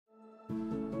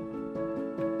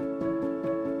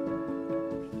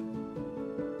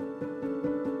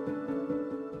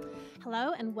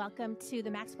Hello and welcome to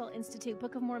the Maxwell Institute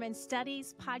Book of Mormon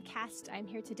Studies podcast. I'm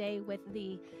here today with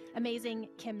the amazing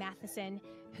Kim Matheson,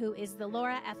 who is the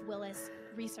Laura F. Willis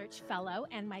Research Fellow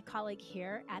and my colleague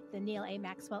here at the Neil A.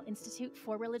 Maxwell Institute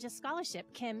for Religious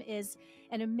Scholarship. Kim is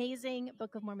an amazing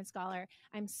Book of Mormon scholar.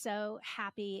 I'm so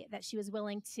happy that she was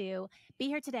willing to be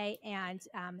here today and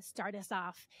start us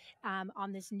off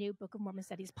on this new Book of Mormon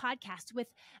Studies podcast with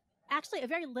actually a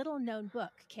very little known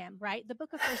book, Kim, right? The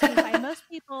Book of First Nephi. Most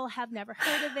people have never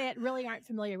heard of it, really aren't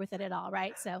familiar with it at all,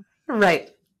 right? So, right.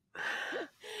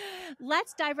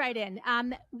 Let's dive right in.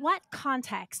 What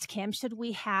context, Kim, should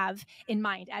we have in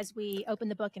mind as we open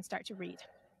the book and start to read?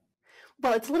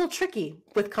 Well, it's a little tricky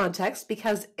with context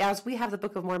because as we have the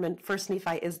Book of Mormon, First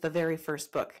Nephi is the very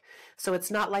first book. So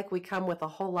it's not like we come with a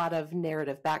whole lot of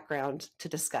narrative background to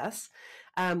discuss.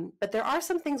 But there are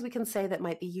some things we can say that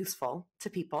might be useful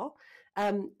to people.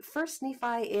 First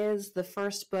Nephi is the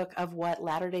first book of what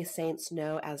Latter-day Saints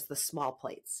know as the small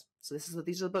plates. So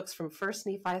these are the books from First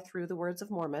Nephi through the Words of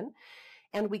Mormon.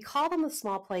 And we call them the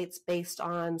small plates based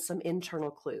on some internal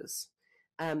clues.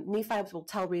 Nephi will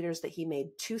tell readers that he made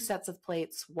two sets of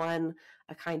plates, one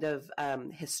a kind of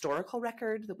historical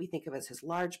record that we think of as his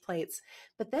large plates,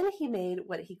 but then he made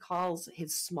what he calls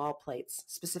his small plates,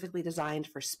 specifically designed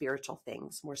for spiritual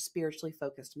things, more spiritually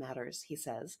focused matters, he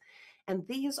says. And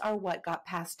these are what got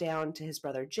passed down to his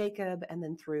brother Jacob and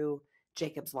then through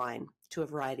Jacob's line to a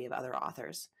variety of other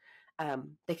authors.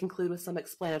 They conclude with some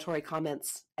explanatory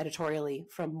comments editorially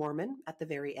from Mormon at the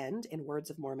very end in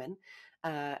Words of Mormon.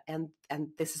 And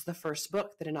this is the first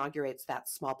book that inaugurates that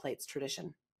small plates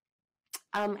tradition.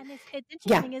 And it's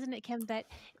interesting, isn't it, Kim, that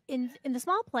in the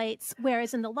small plates,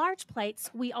 whereas in the large plates,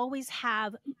 we always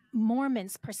have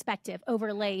Mormon's perspective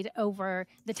overlaid over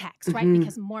the text, right? Mm-hmm.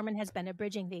 Because Mormon has been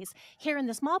abridging these. Here in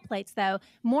the small plates, though,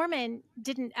 Mormon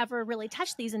didn't ever really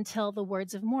touch these until the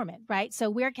Words of Mormon, right? So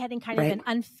we're getting kind of an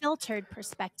unfiltered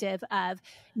perspective of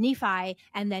Nephi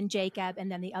and then Jacob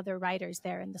and then the other writers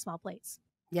there in the small plates.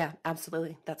 Yeah,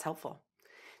 absolutely. That's helpful.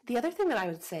 The other thing that I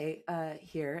would say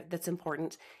here that's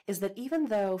important is that even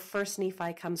though First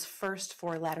Nephi comes first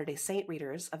for Latter-day Saint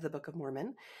readers of the Book of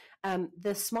Mormon,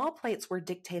 the small plates were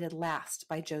dictated last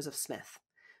by Joseph Smith.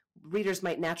 Readers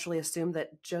might naturally assume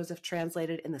that Joseph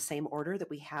translated in the same order that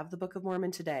we have the Book of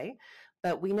Mormon today,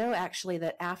 but we know actually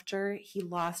that after he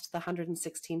lost the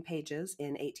 116 pages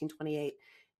in 1828,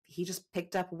 he just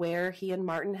picked up where he and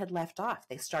Martin had left off.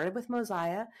 They started with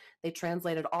Mosiah. They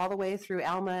translated all the way through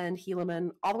Alma and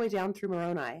Helaman, all the way down through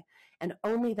Moroni. And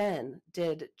only then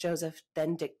did Joseph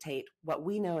then dictate what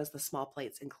we know as the small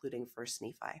plates, including First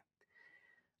Nephi.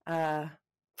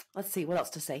 Let's see, what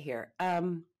else to say here?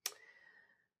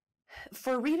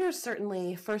 For readers,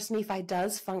 certainly, First Nephi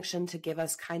does function to give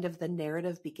us kind of the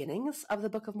narrative beginnings of the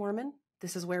Book of Mormon.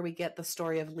 This is where we get the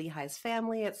story of Lehi's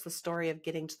family. It's the story of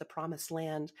getting to the Promised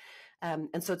Land.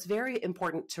 And so it's very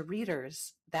important to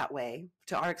readers that way,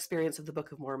 to our experience of the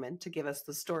Book of Mormon, to give us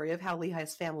the story of how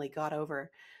Lehi's family got over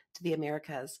to the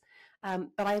Americas.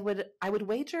 But I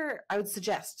would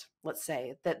suggest, let's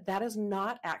say, that is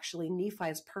not actually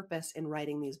Nephi's purpose in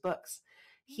writing these books.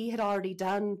 He had already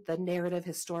done the narrative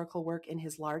historical work in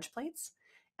his large plates.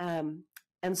 And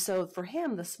so for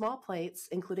him, the small plates,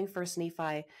 including First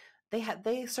Nephi,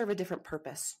 they serve a different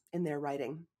purpose in their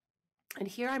writing. And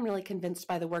here I'm really convinced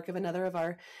by the work of another of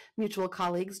our mutual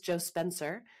colleagues, Joe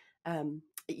Spencer.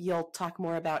 You'll talk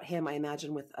more about him, I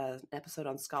imagine, with an episode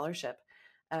on scholarship.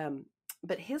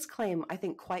 But his claim, I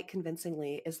think quite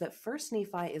convincingly, is that First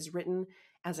Nephi is written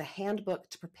as a handbook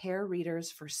to prepare readers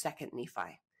for Second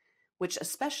Nephi, which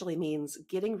especially means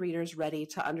getting readers ready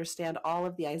to understand all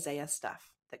of the Isaiah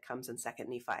stuff that comes in Second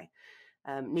Nephi.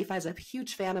 Nephi is a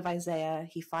huge fan of Isaiah.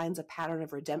 He finds a pattern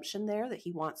of redemption there that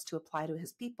he wants to apply to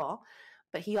his people,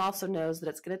 but he also knows that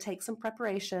it's going to take some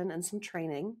preparation and some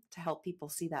training to help people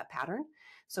see that pattern.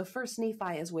 So First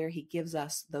Nephi is where he gives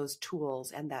us those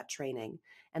tools and that training,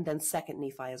 and then Second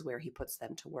Nephi is where he puts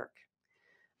them to work.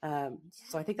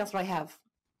 So I think that's what I have.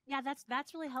 Yeah,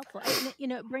 that's really helpful.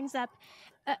 And, it brings up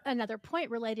another point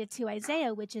related to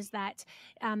Isaiah, which is that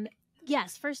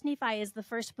yes, First Nephi is the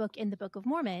first book in the Book of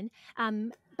Mormon,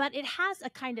 but it has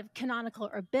a kind of canonical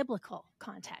or biblical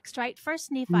context, right?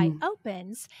 First Nephi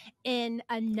opens in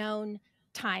a known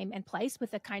time and place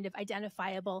with a kind of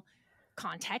identifiable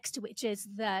context, which is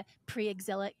the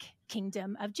pre-exilic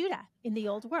kingdom of Judah in the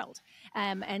Old World.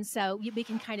 And so we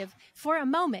can kind of, for a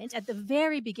moment, at the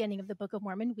very beginning of the Book of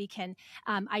Mormon, we can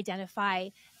identify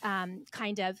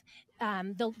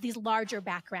these larger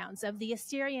backgrounds of the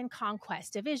Assyrian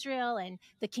conquest of Israel and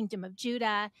the kingdom of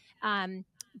Judah.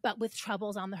 but with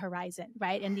troubles on the horizon,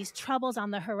 right? And these troubles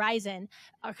on the horizon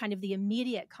are kind of the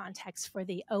immediate context for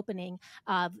the opening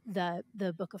of the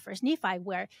book of First Nephi,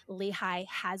 where Lehi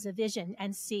has a vision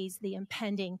and sees the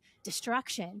impending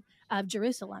destruction of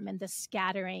Jerusalem and the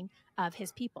scattering of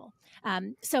his people.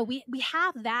 So we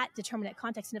have that determinate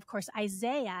context. And of course,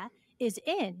 Isaiah is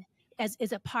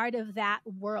a part of that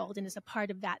world and is a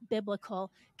part of that biblical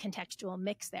contextual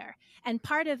mix there. And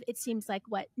part of, it seems like,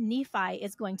 what Nephi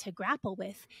is going to grapple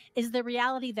with is the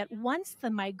reality that once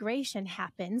the migration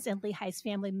happens and Lehi's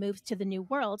family moves to the new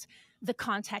world, the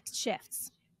context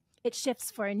shifts. It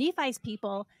shifts for Nephi's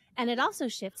people, and it also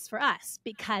shifts for us,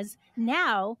 because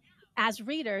now, as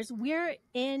readers, we're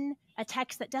in a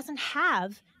text that doesn't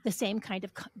have the same kind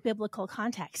of biblical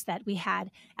context that we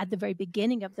had at the very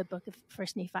beginning of the book of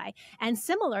First Nephi. And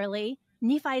similarly,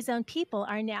 Nephi's own people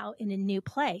are now in a new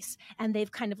place, and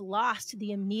they've kind of lost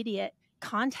the immediate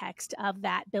context of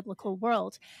that biblical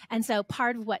world. And so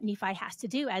part of what Nephi has to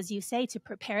do, as you say, to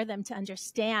prepare them to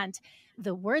understand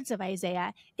the words of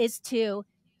Isaiah, is to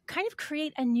kind of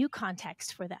create a new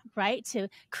context for them, right? To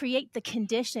create the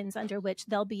conditions under which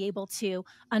they'll be able to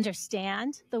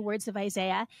understand the words of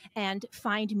Isaiah and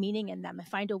find meaning in them and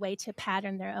find a way to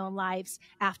pattern their own lives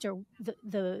after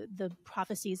the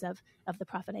prophecies of the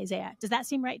prophet Isaiah. Does that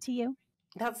seem right to you?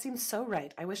 That seems so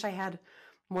right. I wish I had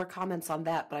more comments on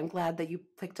that, but I'm glad that you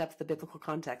picked up the biblical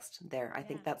context there. I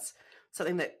think that's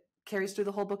something that carries through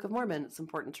the whole Book of Mormon. It's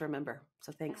important to remember.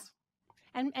 So thanks. Yeah.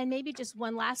 And maybe just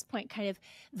one last point, kind of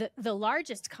the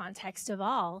largest context of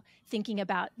all, thinking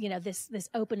about, this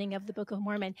opening of the Book of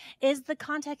Mormon, is the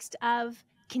context of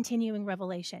continuing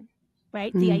revelation,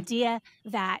 right? The idea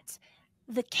that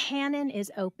the canon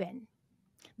is open.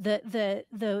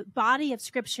 The body of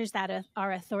scriptures that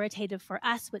are authoritative for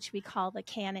us, which we call the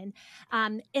canon,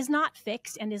 is not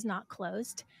fixed and is not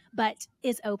closed, but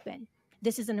is open.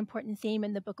 This is an important theme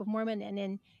in the Book of Mormon and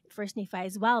in First Nephi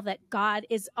as well, that God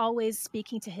is always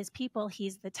speaking to his people.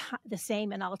 He's the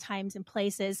same in all times and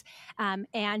places.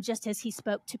 And just as he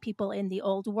spoke to people in the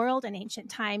old world and ancient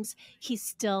times, he's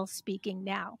still speaking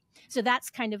now. So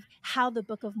that's kind of how the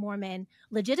Book of Mormon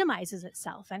legitimizes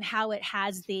itself and how it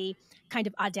has the kind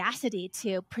of audacity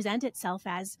to present itself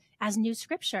as new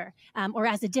scripture, or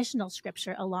as additional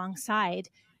scripture alongside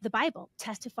the Bible,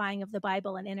 testifying of the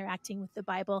Bible and interacting with the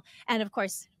Bible. And of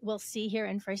course, we'll see here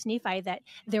in First Nephi that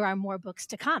there are more books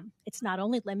to come. It's not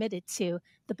only limited to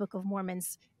the Book of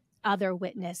Mormon's other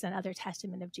witness and other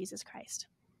testament of Jesus Christ.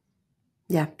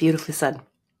 Yeah, beautifully said.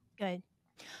 Good.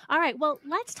 All right, well,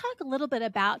 let's talk a little bit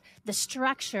about the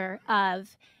structure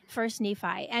of First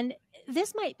Nephi. And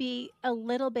this might be a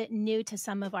little bit new to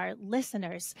some of our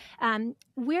listeners.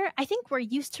 I think we're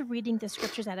used to reading the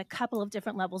scriptures at a couple of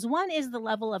different levels. One is the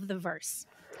level of the verse,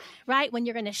 right? When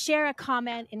you're going to share a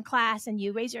comment in class and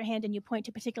you raise your hand and you point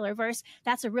to a particular verse,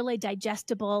 that's a really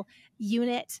digestible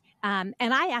unit. And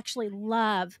I actually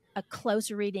love a close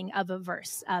reading of a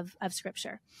verse of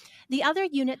scripture. The other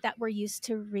unit that we're used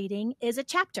to reading is a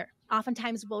chapter.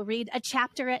 Oftentimes we'll read a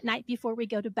chapter at night before we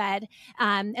go to bed.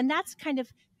 And that's kind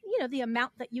of the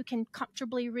amount that you can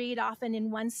comfortably read, often in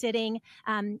one sitting.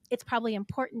 It's probably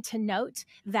important to note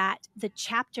that the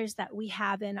chapters that we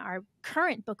have in our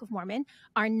current Book of Mormon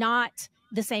are not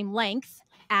the same length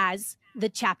as the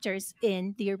chapters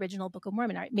in the original Book of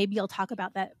Mormon. All right, maybe you'll talk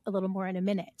about that a little more in a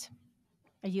minute.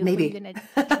 Are you going to do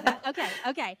that?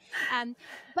 Okay.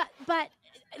 But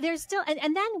there's still,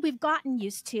 and then we've gotten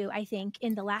used to, I think,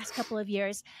 in the last couple of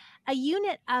years, a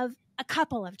unit of a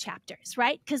couple of chapters,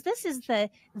 right? Because this is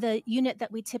the unit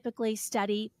that we typically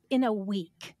study in a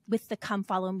week with the Come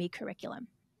Follow Me curriculum.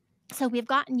 So we've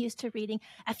gotten used to reading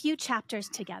a few chapters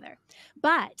together.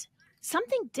 But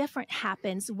something different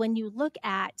happens when you look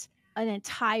at an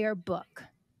entire book.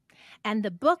 And the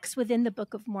books within the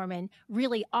Book of Mormon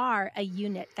really are a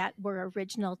unit that were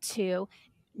original to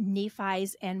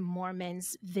Nephi's and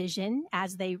Mormon's vision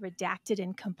as they redacted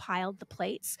and compiled the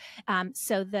plates.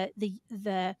 So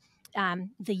the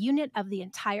unit of the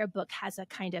entire book has a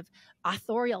kind of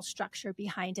authorial structure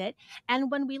behind it.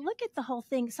 And when we look at the whole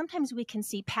thing, sometimes we can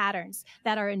see patterns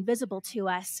that are invisible to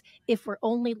us if we're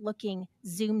only looking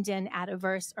zoomed in at a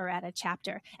verse or at a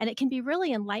chapter. And it can be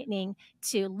really enlightening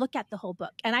to look at the whole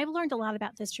book. And I've learned a lot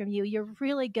about this from you. You're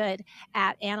really good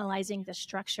at analyzing the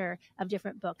structure of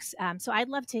different books. So I'd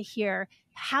love to hear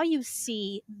how you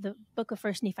see the book of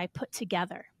First Nephi put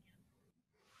together.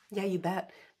 Yeah, you bet.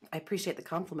 I appreciate the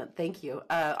compliment. Thank you.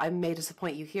 I may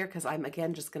disappoint you here because I'm,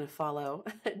 again, just going to follow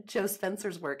Joe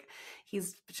Spencer's work.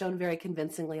 He's shown very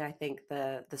convincingly, I think,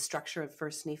 the structure of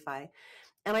First Nephi.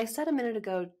 And I said a minute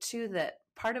ago, too, that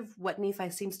part of what Nephi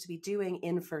seems to be doing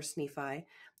in First Nephi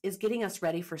is getting us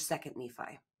ready for Second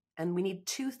Nephi. And we need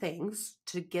two things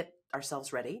to get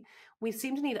ourselves ready. We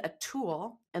seem to need a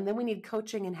tool, and then we need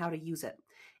coaching in how to use it.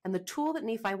 And the tool that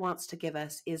Nephi wants to give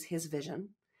us is his vision.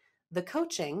 The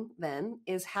coaching, then,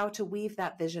 is how to weave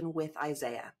that vision with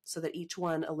Isaiah so that each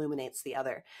one illuminates the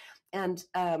other. And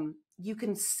you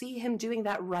can see him doing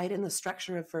that right in the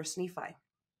structure of First Nephi.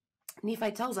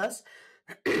 Nephi tells us,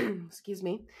 excuse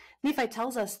me, Nephi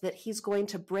tells us that he's going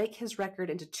to break his record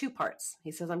into two parts.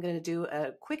 He says, I'm going to do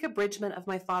a quick abridgment of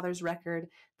my father's record,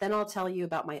 then I'll tell you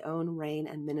about my own reign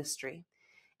and ministry.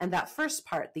 And that first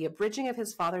part, the abridging of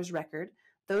his father's record,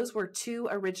 those were two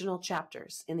original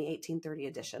chapters in the 1830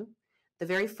 edition. The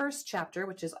very first chapter,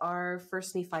 which is our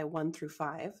First Nephi 1 through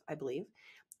 5, I believe,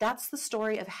 that's the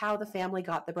story of how the family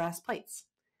got the brass plates.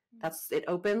 It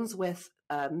opens with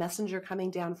a messenger coming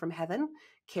down from heaven,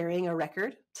 carrying a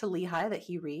record to Lehi that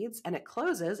he reads, and it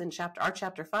closes in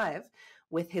chapter 5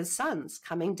 with his sons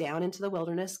coming down into the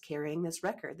wilderness carrying this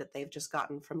record that they've just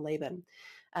gotten from Laban.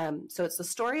 So it's the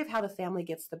story of how the family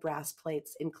gets the brass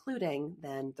plates, including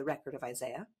then the record of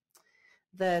Isaiah.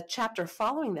 The chapter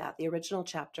following that, the original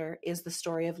chapter, is the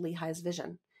story of Lehi's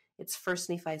vision. It's First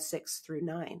Nephi 6 through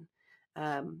 9,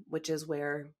 which is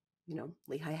where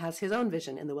Lehi has his own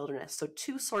vision in the wilderness. So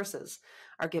two sources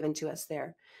are given to us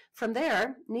there. From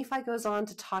there, Nephi goes on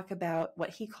to talk about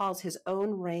what he calls his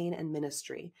own reign and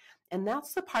ministry. And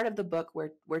that's the part of the book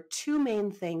where two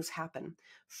main things happen.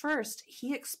 First,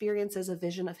 he experiences a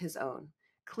vision of his own,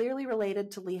 clearly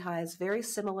related to Lehi's, very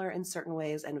similar in certain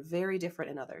ways and very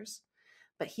different in others.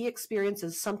 But he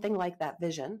experiences something like that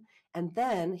vision, and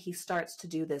then he starts to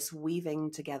do this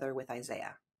weaving together with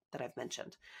Isaiah that I've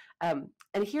mentioned. And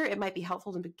here it might be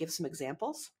helpful to give some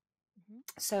examples. Mm-hmm.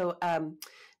 So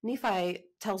Nephi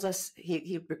tells us,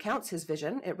 he recounts his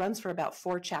vision. It runs for about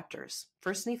 4 chapters,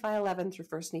 First Nephi 11 through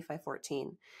First Nephi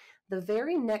 14. The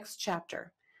very next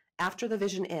chapter, after the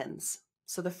vision ends,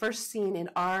 so the first scene in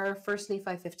our First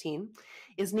Nephi 15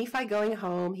 is Nephi going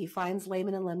home. He finds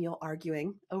Laman and Lemuel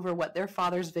arguing over what their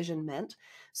father's vision meant.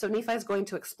 So Nephi is going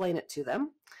to explain it to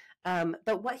them.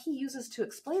 But what he uses to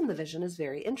explain the vision is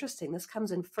very interesting. This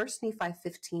comes in 1 Nephi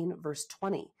 15, verse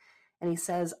 20. And he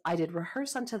says, I did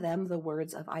rehearse unto them the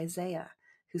words of Isaiah,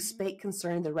 who spake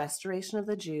concerning the restoration of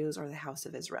the Jews or the house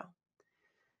of Israel.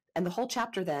 And the whole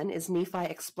chapter then is Nephi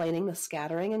explaining the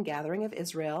scattering and gathering of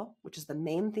Israel, which is the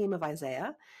main theme of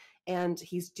Isaiah. And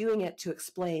he's doing it to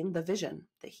explain the vision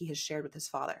that he has shared with his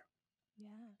father. Yeah.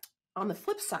 On the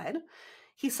flip side,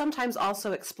 he sometimes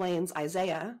also explains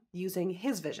Isaiah using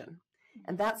his vision.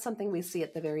 And that's something we see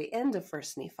at the very end of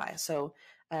First Nephi. So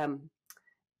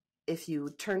if you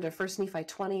turn to First Nephi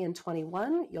 20 and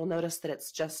 21, you'll notice that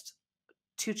it's just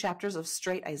 2 chapters of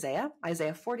straight Isaiah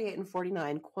 48 and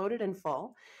 49 quoted in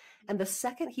full. And the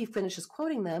second he finishes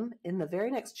quoting them, in the very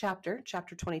next chapter,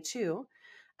 chapter 22,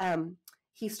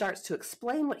 he starts to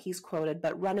explain what he's quoted,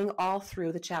 but running all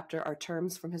through the chapter are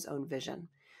terms from his own vision.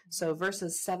 So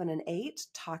verses 7 and 8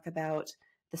 talk about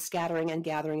the scattering and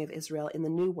gathering of Israel in the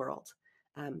New World,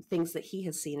 things that he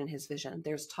has seen in his vision.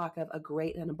 There's talk of a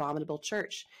great and abominable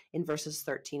church in verses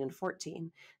 13 and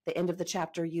 14. The end of the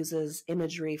chapter uses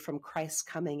imagery from Christ's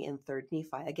coming in 3rd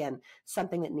Nephi. Again,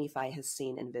 something that Nephi has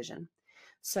seen in vision.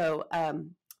 So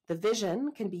the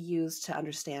vision can be used to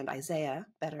understand Isaiah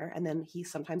better, and then he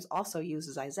sometimes also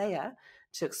uses Isaiah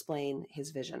to explain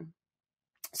his vision.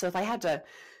 So if I had to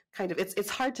kind of, it's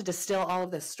hard to distill all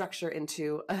of this structure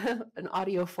into an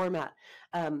audio format,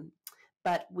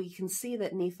 but we can see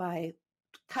that Nephi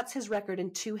cuts his record in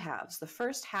 2 halves. The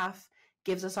first half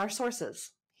gives us our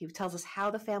sources. He tells us how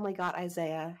the family got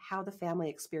Isaiah, how the family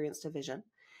experienced a vision.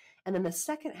 And then the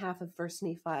second half of First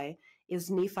Nephi is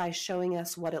Nephi showing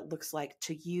us what it looks like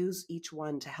to use each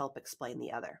one to help explain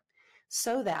the other.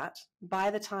 So that by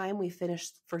the time we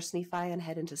finish First Nephi and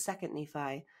head into Second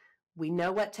Nephi, we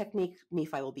know what technique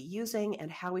Nephi will be using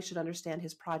and how we should understand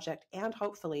his project, and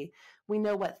hopefully we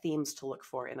know what themes to look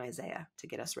for in Isaiah to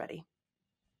get us ready.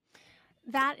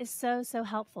 That is so, so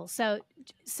helpful. So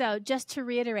just to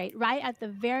reiterate, right at the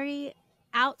very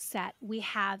outset, we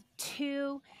have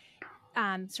 2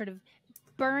 sort of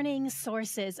burning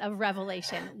sources of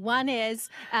revelation. One is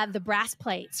the brass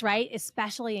plates, right?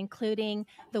 Especially including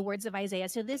the words of Isaiah.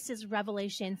 So this is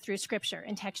revelation through scripture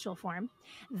in textual form.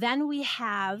 Then we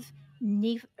have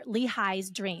Lehi's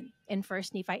dream. in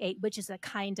First Nephi 8, which is a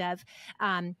kind of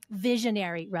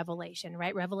visionary revelation,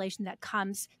 right? Revelation that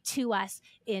comes to us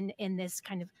in this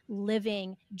kind of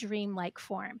living, dreamlike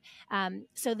form.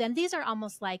 So then these are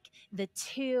almost like the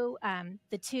two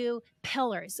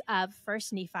pillars of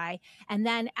First Nephi. And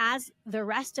then as the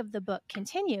rest of the book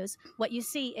continues, what you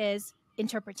see is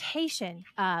interpretation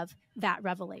of that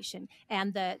revelation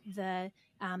and the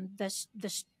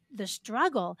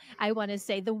struggle, I want to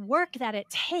say, the work that it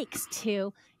takes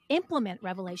to implement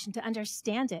revelation, to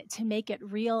understand it, to make it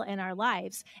real in our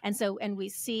lives. And we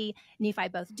see Nephi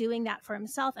both doing that for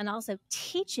himself and also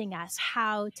teaching us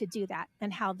how to do that,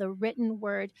 and how the written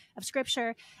word of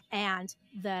Scripture and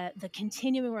the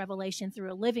continuing revelation through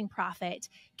a living prophet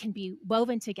can be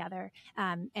woven together,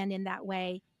 and in that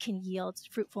way can yield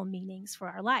fruitful meanings for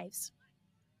our lives.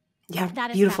 Yeah,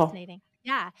 that is beautiful. Fascinating.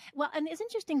 Yeah. Well, and it's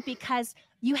interesting because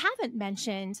you haven't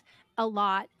mentioned a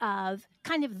lot of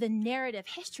kind of the narrative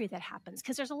history that happens,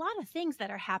 because there's a lot of things that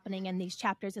are happening in these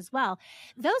chapters as well.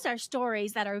 Those are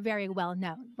stories that are very well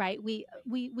known, right? We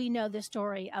know the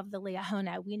story of the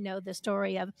Liahona. We know the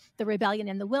story of the rebellion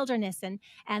in the wilderness and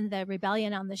the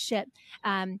rebellion on the ship.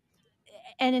 And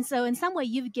so in some way,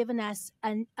 you've given us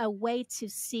a way to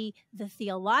see the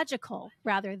theological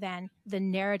rather than the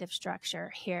narrative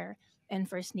structure here in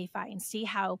First Nephi, and see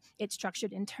how it's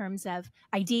structured in terms of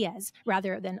ideas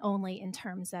rather than only in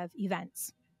terms of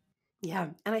events. Yeah,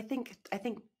 and I think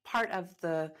part of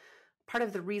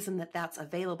the reason that that's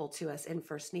available to us in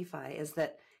First Nephi is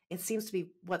that it seems to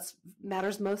be what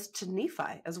matters most to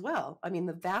Nephi as well. I mean,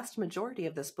 the vast majority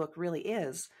of this book really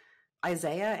is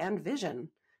Isaiah and vision.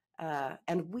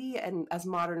 And we, and as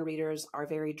modern readers, are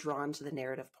very drawn to the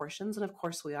narrative portions. And of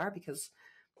course we are, because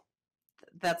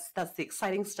that's the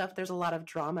exciting stuff. There's a lot of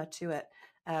drama to it.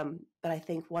 But I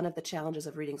think one of the challenges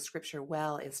of reading Scripture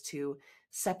well is to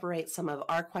separate some of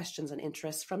our questions and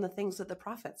interests from the things that the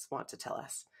prophets want to tell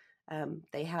us.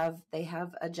 They have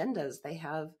agendas, they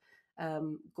have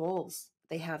goals,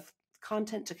 they have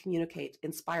content to communicate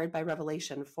inspired by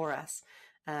revelation for us.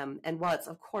 And while it's,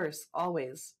 of course,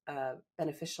 always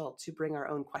beneficial to bring our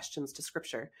own questions to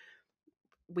Scripture,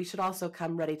 we should also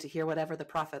come ready to hear whatever the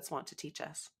prophets want to teach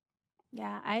us.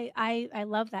 Yeah, I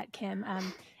love that, Kim.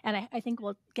 And I think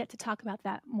we'll get to talk about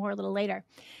that more a little later.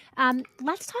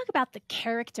 Let's talk about the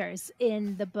characters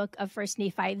in the book of First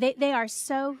Nephi. They are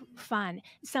so fun.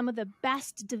 Some of the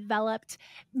best developed,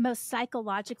 most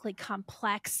psychologically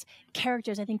complex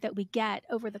characters, I think, that we get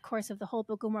over the course of the whole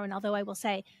Book of Mormon, although I will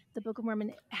say the Book of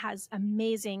Mormon has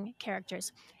amazing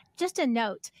characters. Just a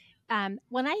note,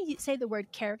 when I say the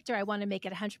word character, I want to make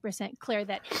it 100% clear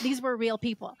that these were real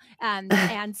people.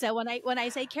 And so when I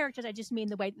say characters, I just mean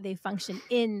the way that they function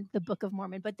in the Book of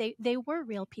Mormon, but they were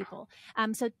real people.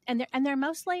 And they're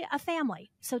mostly a family.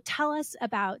 So tell us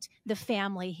about the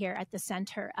family here at the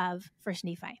center of First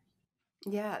Nephi.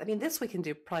 Yeah, I mean, this we can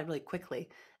do probably really quickly.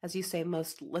 As you say,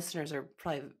 most listeners are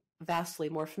probably vastly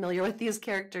more familiar with these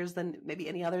characters than maybe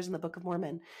any others in the Book of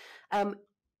Mormon.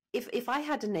 If I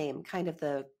had to name kind of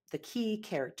the key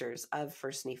characters of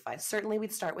First Nephi, certainly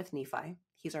we'd start with Nephi.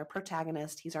 He's our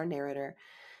protagonist. He's our narrator.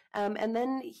 And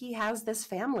then he has this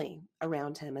family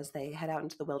around him as they head out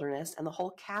into the wilderness, and the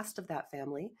whole cast of that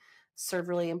family serve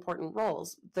really important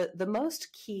roles. The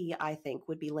most key, I think,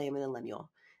 would be Laman and Lemuel.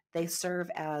 They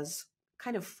serve as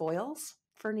kind of foils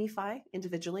for Nephi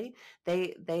individually.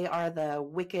 They are the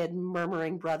wicked,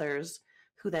 murmuring brothers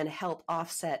who then help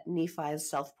offset Nephi's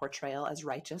self-portrayal as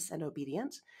righteous and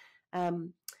obedient.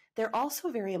 They're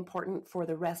also very important for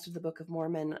the rest of the Book of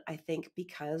Mormon, I think,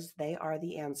 because they are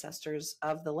the ancestors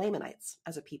of the Lamanites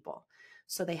as a people.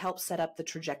 So they help set up the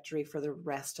trajectory for the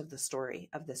rest of the story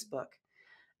of this book.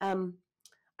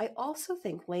 I also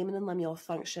think Laman and Lemuel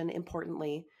function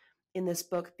importantly in this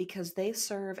book because they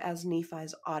serve as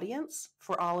Nephi's audience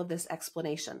for all of this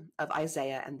explanation of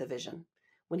Isaiah and the vision.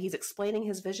 When he's explaining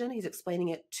his vision, he's explaining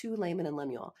it to Laman and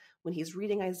Lemuel. When he's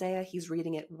reading Isaiah, he's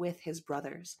reading it with his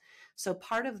brothers. So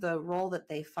part of the role that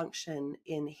they function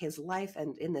in his life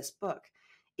and in this book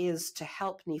is to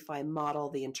help Nephi model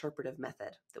the interpretive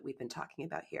method that we've been talking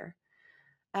about here.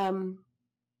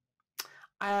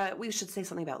 We should say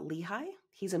something about Lehi.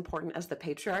 He's important as the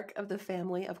patriarch of the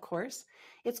family, of course.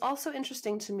 It's also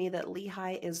interesting to me that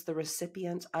Lehi is the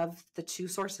recipient of the two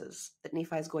sources that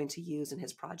Nephi is going to use in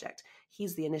his project.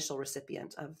 He's the initial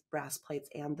recipient of brass plates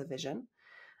and the vision.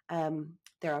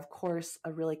 There are, of course,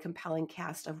 a really compelling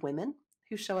cast of women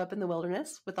who show up in the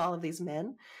wilderness with all of these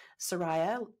men.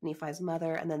 Sariah, Nephi's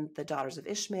mother, and then the daughters of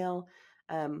Ishmael.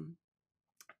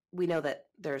 We know that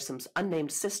there are some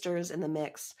unnamed sisters in the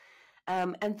mix.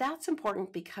 And that's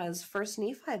important because First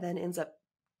Nephi then ends up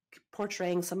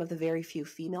portraying some of the very few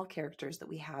female characters that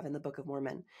we have in the Book of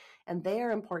Mormon. And they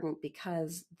are important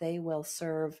because they will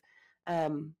serve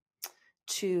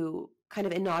to kind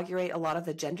of inaugurate a lot of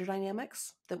the gender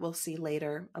dynamics that we'll see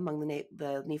later among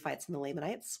the Nephites and the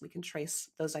Lamanites. We can trace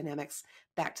those dynamics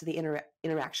back to the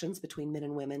interactions between men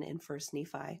and women in First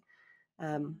Nephi.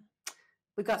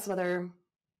 We've got some other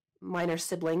minor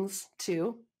siblings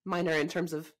too, minor in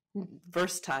terms of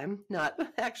verse time, not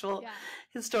actual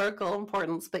historical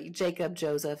importance, but Jacob,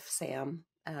 Joseph, Sam.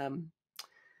 I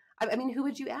mean, who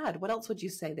would you add? What else would you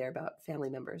say there about family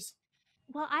members?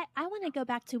 Well, I want to go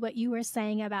back to what you were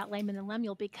saying about Laman and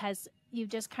Lemuel, because you've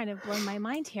just kind of blown my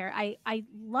mind here. I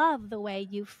love the way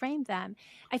you framed them.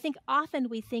 I think often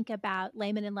we think about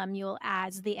Laman and Lemuel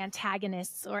as the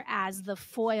antagonists or as the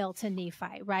foil to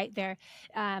Nephi, right? They're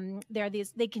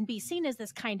they can be seen as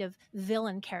this kind of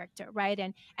villain character, right?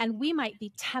 And we might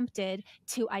be tempted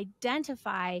to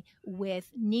identify with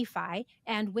Nephi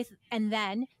and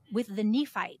then with the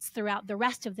Nephites throughout the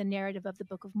rest of the narrative of the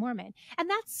Book of Mormon. And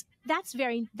that's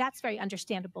very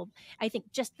understandable. I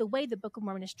think just the way the Book of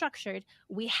Mormon is structured,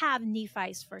 we have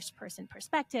Nephi's first person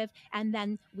perspective, and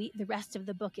then the rest of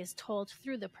the book is told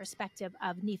through the perspective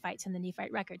of Nephites and the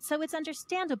Nephite records. So it's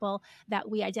understandable that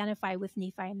we identify with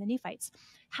Nephi and the Nephites.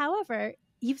 However,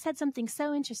 you've said something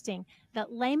so interesting,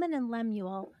 that Laman and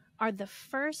Lemuel are the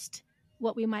first,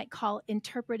 what we might call,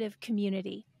 interpretive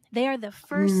community. They are the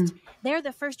first. They're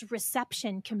the first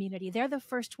reception community. They're the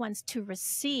first ones to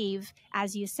receive,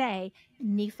 as you say,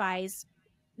 Nephi's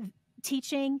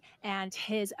teaching and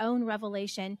his own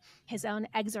revelation, his own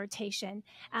exhortation.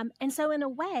 And so in a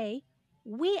way,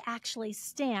 we actually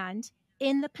stand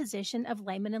in the position of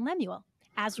Laman and Lemuel.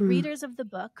 As readers of the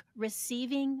book,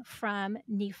 receiving from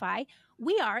Nephi,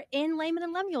 we are in Laman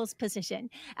and Lemuel's position.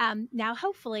 Now,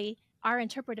 hopefully, our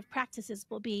interpretive practices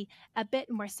will be a bit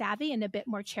more savvy and a bit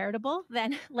more charitable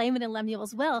than Laman and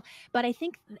Lemuel's will. But I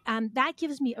think that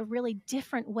gives me a really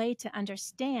different way to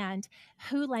understand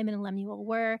who Laman and Lemuel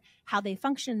were, how they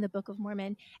function in the Book of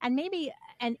Mormon, and maybe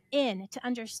to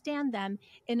understand them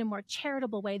in a more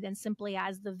charitable way than simply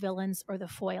as the villains or the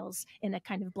foils in a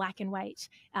kind of black and white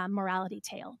morality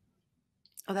tale.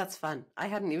 Oh, that's fun. I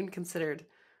hadn't even considered,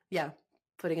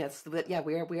 putting us,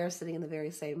 we are sitting in the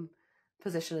very same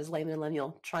position as Laman and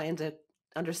Lemuel, trying to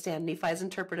understand Nephi's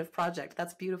interpretive project.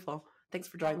 That's beautiful. Thanks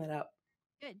for drawing that out.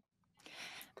 Good.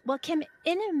 Well, Kim,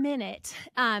 in a minute,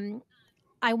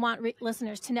 I want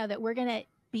listeners to know that we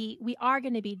are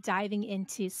going to be diving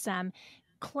into some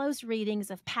close readings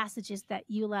of passages that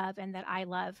you love and that I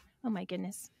love. Oh my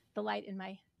goodness, the light in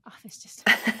my office just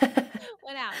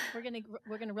went out.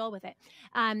 We're gonna roll with it.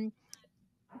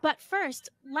 But first,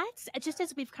 just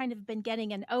as we've kind of been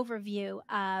getting an overview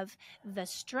of the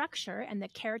structure and the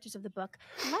characters of the book,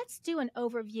 let's do an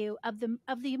overview of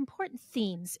the important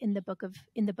themes in the book of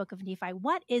Nephi.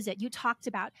 What is it? You talked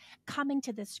about coming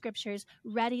to the scriptures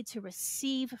ready to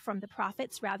receive from the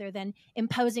prophets rather than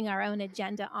imposing our own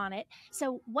agenda on it.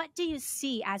 So what do you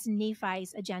see as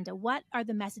Nephi's agenda? What are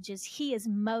the messages he is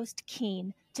most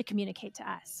keen to communicate to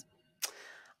us?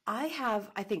 I have,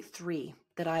 I think, three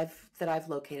that I've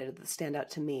located that stand out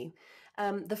to me.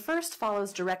 The first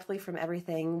follows directly from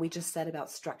everything we just said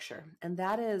about structure, and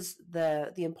that is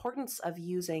the importance of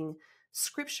using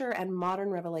scripture and modern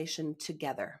revelation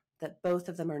together, that both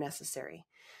of them are necessary.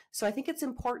 So I think it's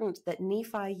important that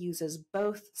Nephi uses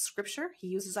both scripture, he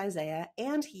uses Isaiah,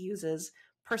 and he uses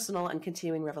personal and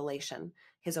continuing revelation,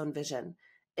 his own vision.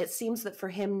 It seems that for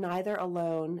him, neither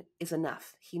alone is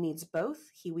enough. He needs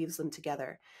both. He weaves them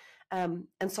together. And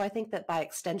so I think that by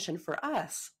extension for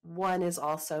us, one is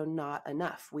also not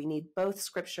enough. We need both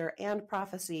scripture and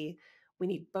prophecy. We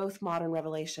need both modern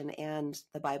revelation and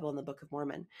the Bible and the Book of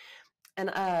Mormon. And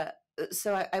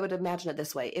so I would imagine it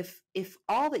this way. If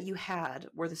all that you had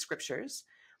were the scriptures,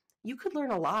 you could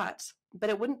learn a lot, but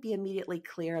it wouldn't be immediately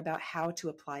clear about how to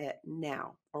apply it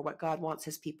now or what God wants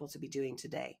his people to be doing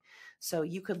today. So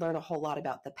you could learn a whole lot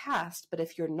about the past, but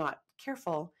if you're not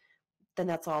careful, then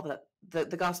that's all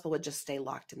the gospel would just stay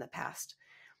locked in the past.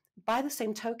 By the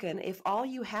same token, if all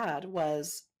you had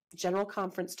was general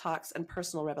conference talks and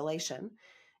personal revelation,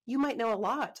 you might know a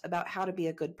lot about how to be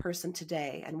a good person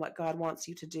today and what God wants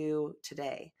you to do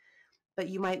today. But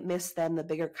you might miss then the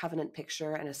bigger covenant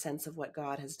picture and a sense of what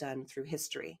God has done through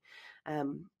history.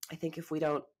 I think if we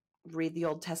don't read the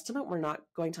Old Testament, we're not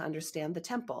going to understand the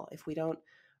temple. If we don't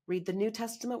read the New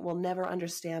Testament, we'll never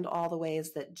understand all the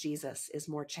ways that Jesus is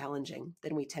more challenging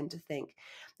than we tend to think.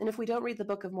 And if we don't read the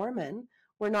Book of Mormon,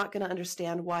 we're not going to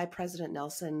understand why President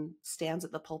Nelson stands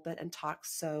at the pulpit and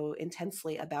talks so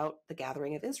intensely about the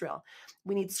gathering of Israel.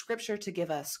 We need scripture to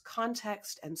give us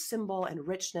context and symbol and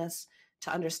richness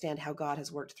to understand how God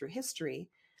has worked through history.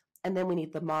 And then we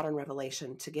need the modern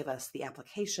revelation to give us the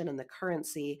application and the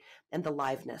currency and the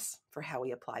liveness for how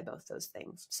we apply both those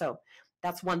things. So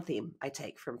that's one theme I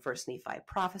take from First Nephi.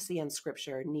 Prophecy and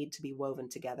scripture need to be woven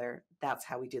together. That's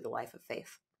how we do the life of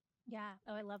faith. Yeah.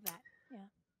 Oh, I love that. Yeah.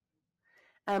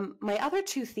 My other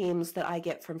two themes that I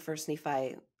get from First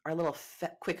Nephi are a little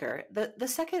quicker. The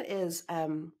second is,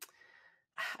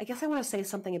 I guess I want to say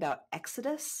something about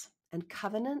Exodus and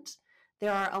covenant.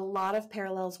 There are a lot of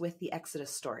parallels with the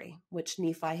Exodus story, which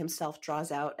Nephi himself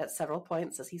draws out at several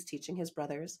points as he's teaching his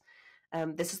brothers.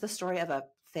 This is the story of a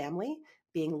family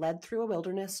being led through a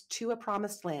wilderness to a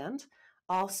promised land,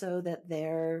 also that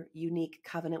their unique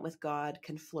covenant with God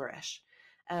can flourish.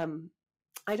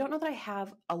 I don't know that I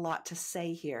have a lot to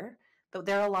say here, but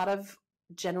there are a lot of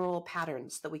general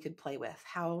patterns that we could play with.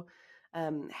 How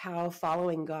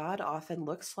following God often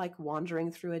looks like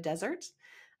wandering through a desert,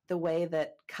 the way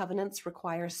that covenants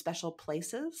require special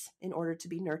places in order to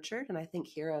be nurtured. And I think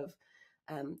here of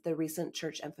the recent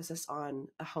church emphasis on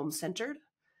a home-centered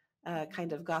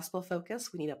kind of gospel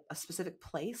focus. We need a specific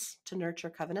place to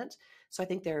nurture covenant. So I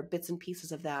think there are bits and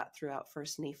pieces of that throughout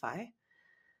First Nephi.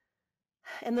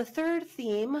 And the third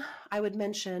theme I would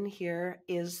mention here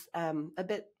is a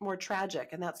bit more tragic,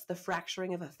 and that's the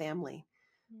fracturing of a family,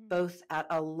 both at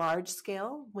a large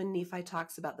scale when Nephi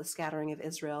talks about the scattering of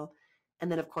Israel,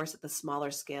 and then, of course, at the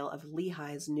smaller scale of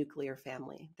Lehi's nuclear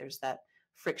family. There's that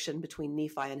friction between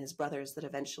Nephi and his brothers that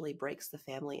eventually breaks the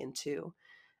family in two.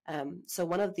 So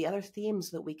one of the other themes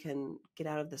that we can get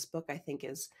out of this book, I think,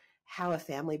 is how a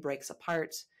family breaks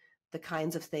apart, the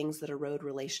kinds of things that erode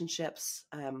relationships.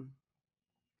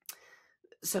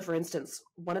 So, for instance,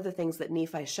 one of the things that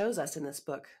Nephi shows us in this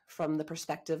book from the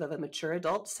perspective of a mature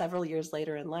adult several years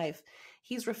later in life,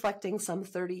 he's reflecting some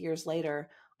 30 years later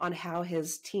on how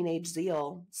his teenage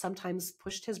zeal sometimes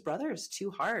pushed his brothers too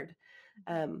hard.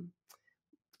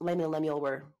 Lena and Lemuel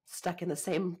were stuck in the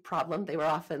same problem. They were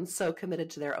often so committed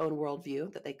to their own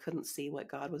worldview that they couldn't see what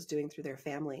God was doing through their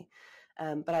family.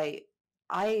 But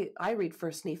I read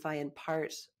First Nephi in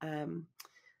part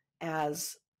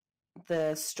as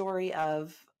the story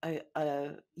of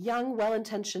a young,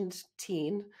 well-intentioned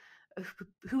teen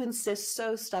who insists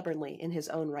so stubbornly in his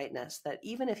own rightness that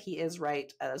even if he is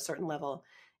right at a certain level,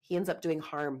 he ends up doing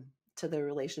harm to the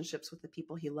relationships with the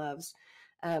people he loves.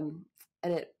 And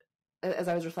as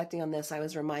I was reflecting on this, I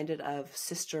was reminded of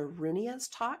Sister Runia's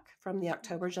talk from the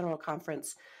October General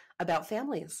Conference about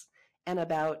families and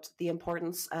about the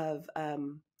importance of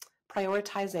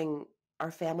prioritizing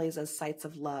our families as sites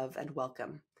of love and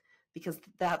welcome, because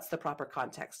that's the proper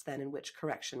context then in which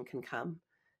correction can come.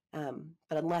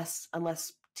 But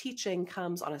unless teaching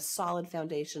comes on a solid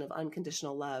foundation of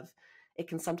unconditional love, it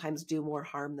can sometimes do more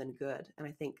harm than good. And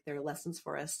I think there are lessons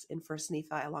for us in First Nephi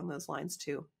along those lines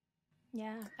too.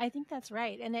 Yeah, I think that's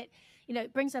right. And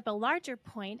it brings up a larger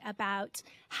point about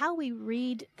how we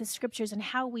read the scriptures and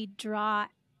how we draw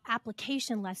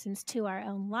application lessons to our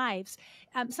own lives.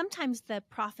 Sometimes the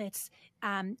prophets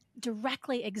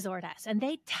directly exhort us, and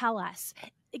they tell us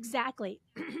exactly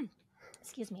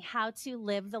how to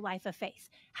live the life of faith,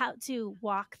 how to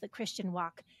walk the Christian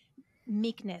walk,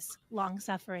 meekness,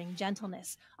 long-suffering,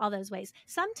 gentleness, all those ways.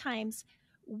 Sometimes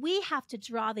we have to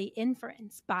draw the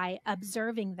inference by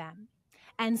observing them.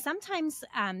 And sometimes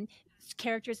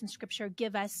characters in scripture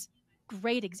give us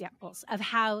great examples of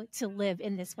how to live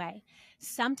in this way.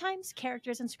 Sometimes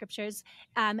characters in scriptures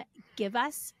give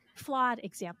us flawed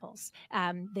examples.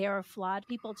 They are flawed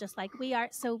people just like we are,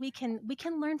 so we can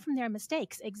learn from their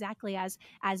mistakes, exactly as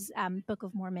Book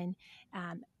of Mormon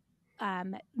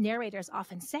narrators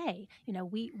often say.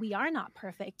 We are not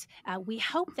perfect. We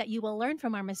hope that you will learn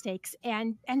from our mistakes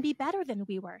and be better than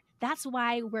we were. That's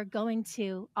why we're going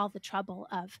to all the trouble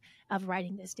of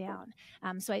writing this down.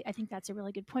 So I think that's a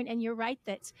really good point. And you're right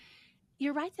that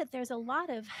there's a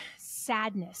lot of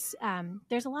sadness.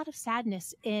 There's a lot of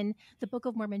sadness in the Book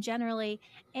of Mormon generally,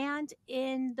 and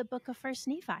in the Book of First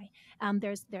Nephi.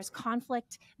 There's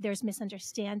conflict. There's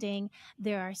misunderstanding.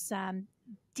 There are some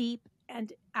deep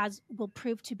and, as will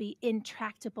prove to be,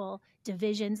 intractable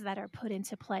divisions that are put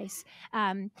into place.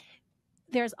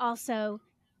 There's also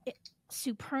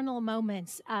supernal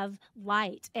moments of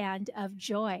light and of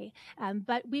joy,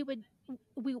 but we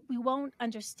won't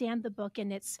understand the book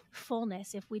in its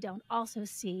fullness if we don't also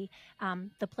see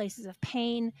the places of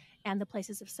pain and the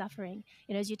places of suffering.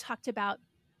 As you talked about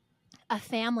a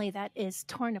family that is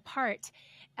torn apart,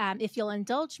 if you'll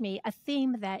indulge me, a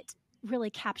theme that really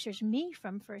captures me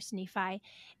from First Nephi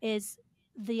is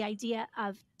the idea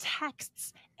of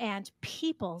texts and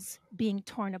peoples being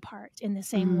torn apart in the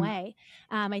same way.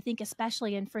 I think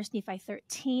especially in First Nephi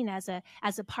 13, as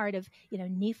a part of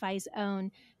Nephi's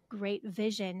own great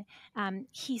vision,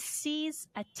 he sees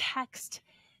a text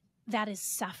that is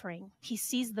suffering. He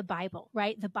sees the Bible,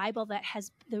 right? The Bible that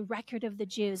has the record of the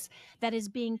Jews that is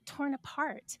being torn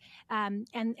apart,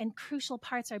 and crucial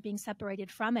parts are being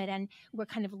separated from it. And we're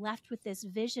kind of left with this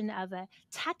vision of a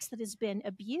text that has been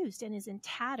abused and is in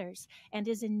tatters and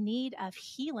is in need of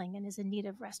healing and is in need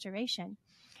of restoration.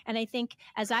 And I think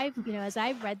as I've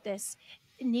read this,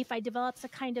 Nephi develops a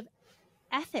kind of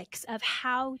ethics of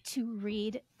how to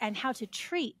read and how to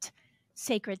treat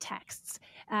sacred texts.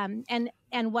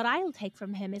 And what I'll take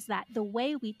from him is that the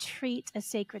way we treat a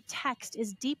sacred text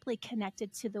is deeply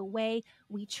connected to the way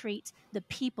we treat the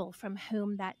people from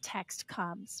whom that text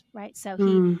comes, right?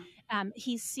 So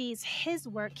he sees his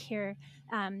work here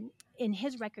in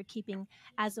his record keeping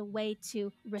as a way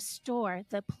to restore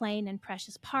the plain and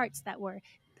precious parts that were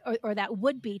or that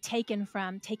would be taken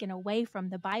away from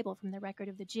the Bible, from the record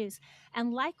of the Jews.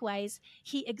 And likewise,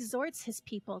 he exhorts his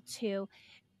people to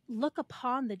look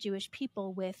upon the Jewish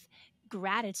people with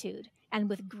gratitude and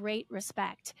with great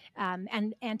respect,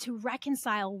 and to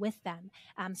reconcile with them,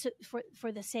 so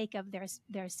for the sake of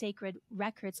their sacred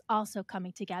records also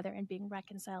coming together and being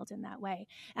reconciled in that way.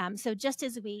 So just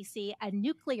as we see a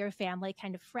nuclear family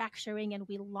kind of fracturing and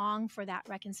we long for that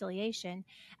reconciliation,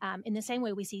 in the same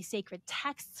way we see sacred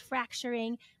texts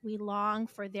fracturing, we long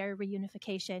for their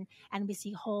reunification, and we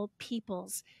see whole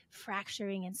peoples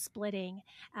fracturing and splitting,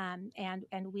 and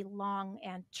we long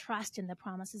and trust in the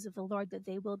promises of the Lord that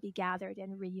they will be gathered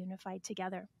and reunified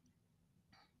together.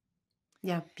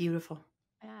 Yeah, beautiful.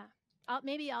 Yeah.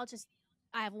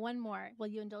 I have one more. Will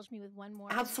you indulge me with one more?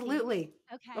 Absolutely.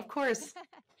 Okay. Of course.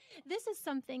 This is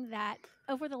something that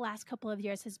over the last couple of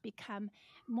years has become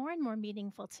more and more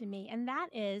meaningful to me, and that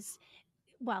is,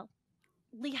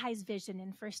 Lehi's vision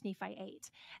in 1 Nephi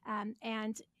 8,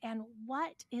 and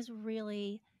what is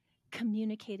really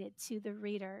communicated to the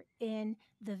reader in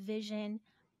the vision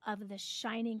of the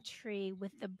shining tree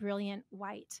with the brilliant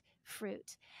white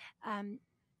fruit.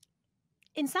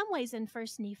 In some ways, in 1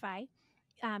 Nephi,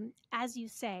 as you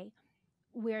say,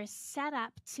 we're set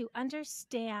up to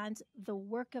understand the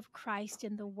work of Christ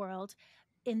in the world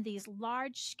in these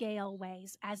large-scale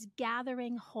ways as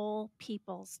gathering whole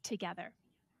peoples together.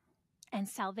 And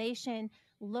salvation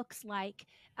looks like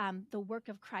the work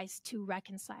of Christ to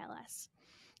reconcile us.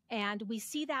 And we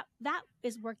see that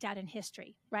is worked out in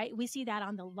history, right? We see that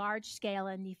on the large scale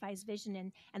in Nephi's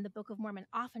vision, and the Book of Mormon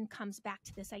often comes back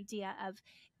to this idea of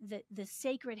the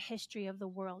sacred history of the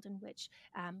world in which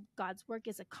God's work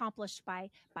is accomplished by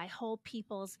whole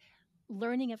peoples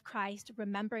learning of Christ,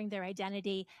 remembering their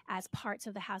identity as parts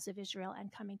of the house of Israel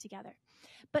and coming together.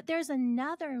 But there's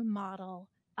another model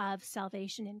of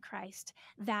salvation in Christ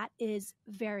that is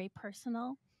very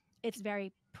personal. It's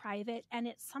very private, and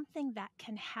it's something that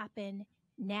can happen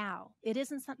now. It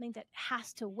isn't something that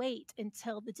has to wait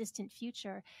until the distant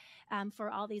future for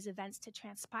all these events to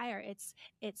transpire. It's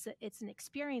an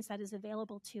experience that is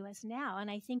available to us now,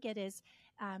 and I think it is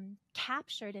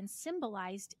captured and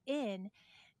symbolized in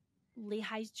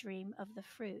Lehi's dream of the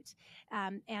fruit,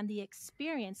 and the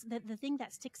experience. The thing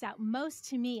that sticks out most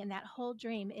to me in that whole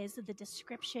dream is the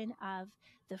description of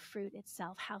the fruit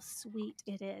itself, how sweet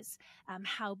it is,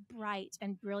 how bright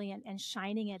and brilliant and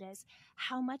shining it is,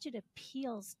 how much it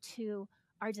appeals to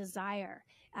our desire.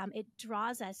 It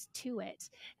draws us to it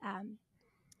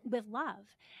with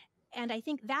love. And I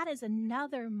think that is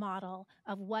another model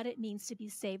of what it means to be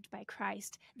saved by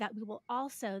Christ that we will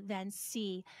also then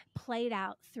see played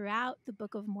out throughout the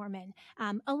Book of Mormon,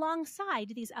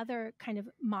 alongside these other kind of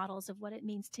models of what it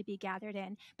means to be gathered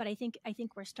in. But I think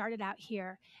we're started out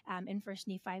here in 1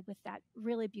 Nephi with that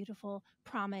really beautiful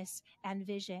promise and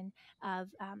vision of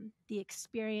the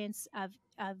experience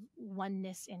of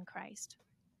oneness in Christ.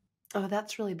 Oh,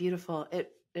 that's really beautiful.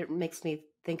 It makes me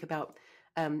think about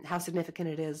how significant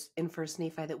it is in First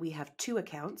Nephi that we have two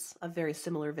accounts of very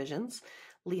similar visions,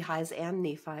 Lehi's and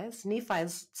Nephi's.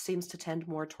 Nephi's seems to tend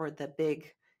more toward the big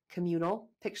communal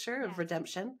picture of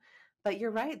redemption, but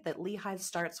you're right that Lehi's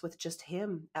starts with just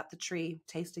him at the tree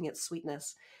tasting its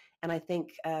sweetness. And I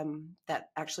think that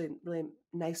actually really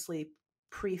nicely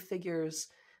prefigures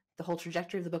the whole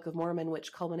trajectory of the Book of Mormon,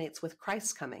 which culminates with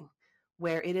Christ's coming,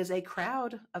 where it is a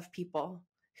crowd of people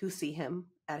who see him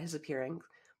at his appearing,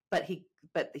 but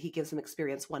he gives them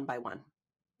experience one by one.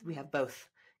 We have both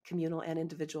communal and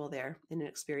individual there in an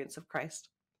experience of Christ.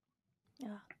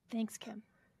 Yeah, thanks, Kim.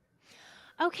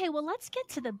 Okay, well, let's get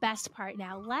to the best part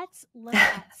now. Let's look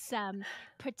at some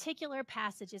particular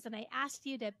passages. And I asked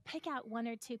you to pick out one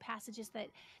or two passages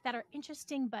that are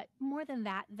interesting, but more than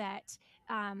that, that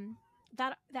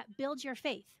build your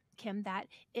faith, Kim, that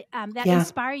Yeah.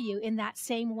 inspire you in that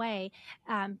same way,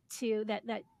 to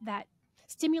that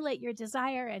stimulate your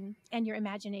desire and your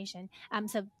imagination.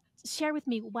 So share with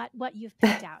me what you've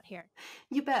picked out here.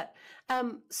 You bet.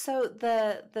 So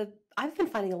I've been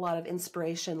finding a lot of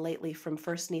inspiration lately from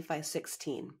 1 Nephi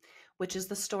 16, which is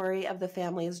the story of the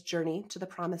family's journey to the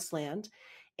Promised Land.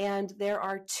 And there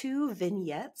are two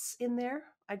vignettes in there,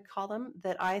 I'd call them,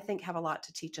 that I think have a lot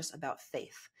to teach us about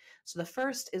faith. So the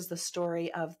first is the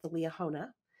story of the Liahona,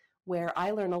 where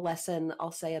I learn a lesson,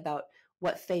 I'll say, about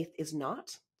what faith is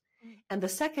not. And the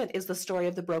second is the story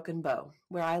of the broken bow,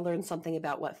 where I learn something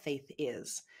about what faith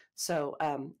is. So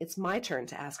it's my turn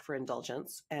to ask for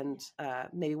indulgence and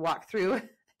maybe walk through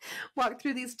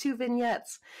these two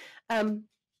vignettes.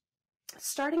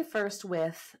 Starting first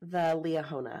with the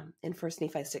Liahona in 1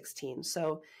 Nephi 16.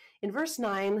 So in verse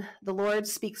 9, the Lord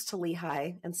speaks to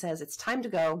Lehi and says, it's time to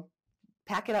go.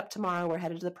 Pack it up tomorrow. We're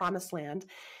headed to the Promised Land.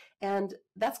 And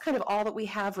that's kind of all that we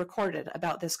have recorded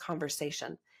about this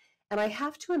conversation. And I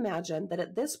have to imagine that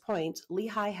at this point,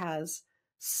 Lehi has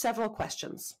several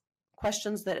questions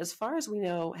that, as far as we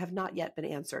know, have not yet been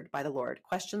answered by the Lord.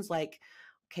 Questions like,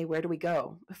 okay, where do we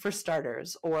go, for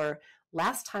starters? Or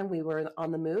last time we were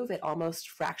on the move, it almost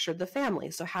fractured the family.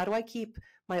 So how do I keep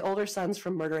my older sons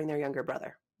from murdering their younger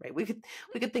brother? Right? We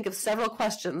could think of several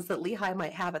questions that Lehi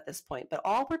might have at this point. But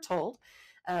all we're told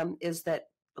is that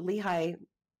Lehi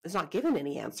is not given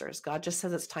any answers. God just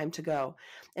says it's time to go.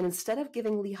 And instead of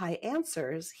giving Lehi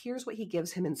answers, here's what he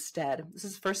gives him instead. This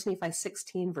is 1 Nephi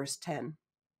 16, verse 10.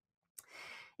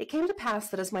 It came to pass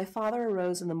that as my father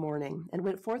arose in the morning and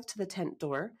went forth to the tent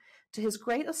door, to his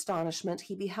great astonishment,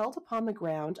 he beheld upon the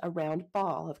ground a round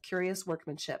ball of curious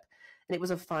workmanship, and it was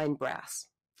of fine brass.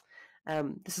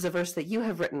 This is a verse that you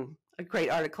have written a great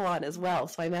article on as well,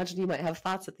 so I imagine you might have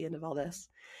thoughts at the end of all this.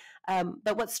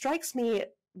 But what strikes me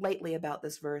lately about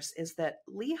this verse is that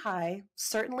Lehi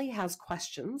certainly has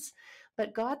questions,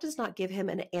 but God does not give him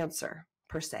an answer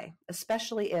per se,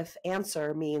 especially if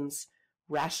answer means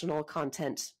rational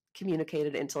content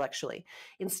communicated intellectually.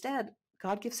 Instead,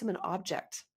 God gives him an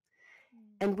object.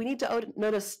 And we need to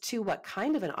notice, too, what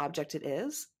kind of an object it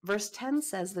is. Verse 10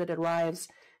 says that it arrives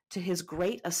to his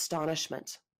great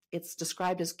astonishment. It's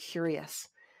described as curious,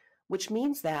 which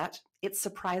means that it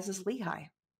surprises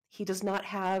Lehi. He does not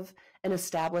have an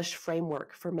established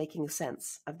framework for making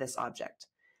sense of this object.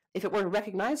 If it were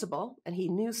recognizable and he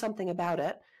knew something about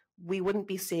it, we wouldn't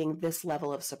be seeing this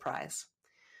level of surprise.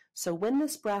 So when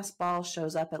this brass ball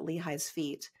shows up at Lehi's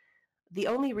feet, the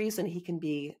only reason he can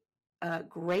be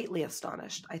greatly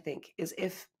astonished, I think, is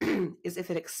if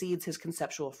it exceeds his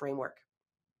conceptual framework.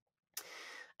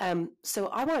 So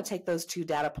I want to take those two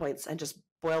data points and just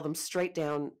boil them straight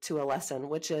down to a lesson,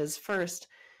 which is, first,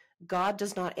 God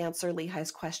does not answer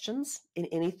Lehi's questions in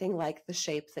anything like the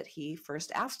shape that he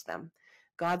first asked them.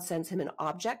 God sends him an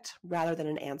object rather than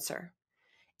an answer.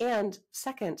 And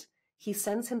second, he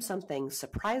sends him something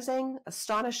surprising,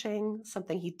 astonishing,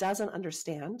 something he doesn't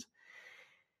understand.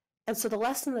 And so the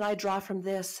lesson that I draw from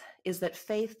this is that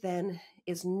faith then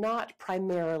is not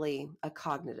primarily a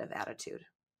cognitive attitude,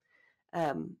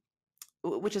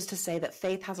 which is to say that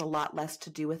faith has a lot less to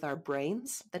do with our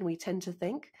brains than we tend to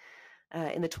think.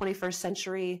 In the 21st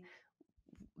century,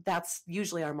 that's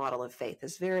usually our model of faith,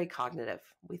 is very cognitive.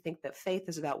 We think that faith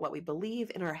is about what we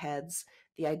believe in our heads,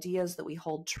 the ideas that we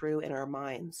hold true in our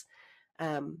minds.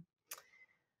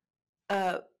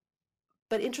 But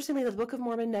interestingly, the Book of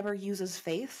Mormon never uses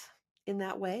faith in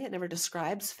that way. It never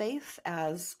describes faith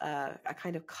as a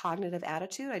kind of cognitive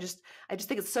attitude. I just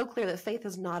think it's so clear that faith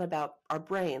is not about our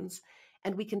brains.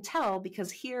 And we can tell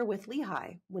because here with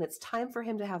Lehi, when it's time for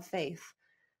him to have faith,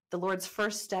 the Lord's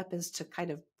first step is to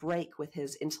kind of break with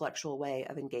his intellectual way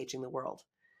of engaging the world.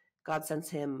 God sends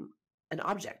him an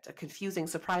object, a confusing,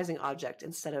 surprising object,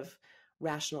 instead of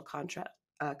rational content.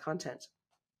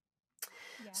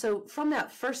 Yeah. So from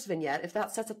that first vignette, if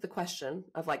that sets up the question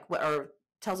of like what, or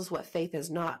tells us what faith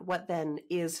is not, what then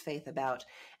is faith about?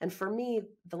 And for me,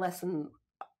 the lesson,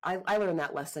 I learned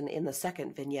that lesson in the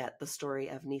second vignette, the story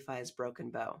of Nephi's broken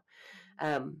bow.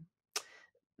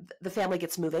 The family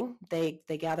gets moving. They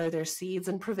gather their seeds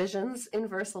and provisions in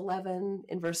verse 11.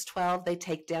 In verse 12, they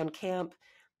take down camp.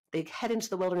 They head into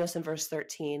the wilderness in verse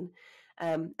 13.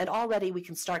 And already we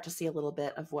can start to see a little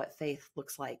bit of what faith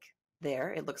looks like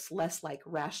there. It looks less like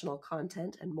rational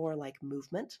content and more like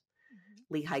movement.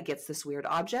 Mm-hmm. Lehi gets this weird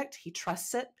object. He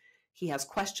trusts it. He has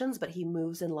questions, but he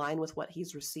moves in line with what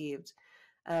he's received.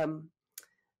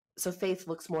 So faith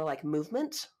looks more like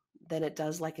movement than it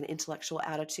does like an intellectual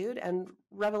attitude. And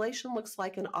revelation looks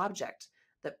like an object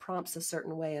that prompts a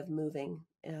certain way of moving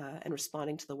and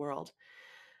responding to the world.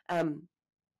 Then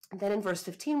in verse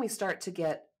 15, we start to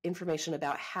get information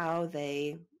about how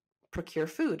they procure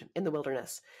food in the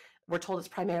wilderness. We're told it's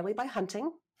primarily by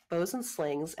hunting, bows and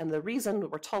slings. And the reason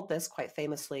we're told this quite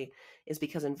famously is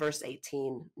because in verse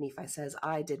 18, Nephi says,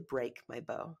 I did break my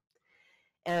bow.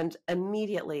 And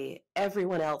immediately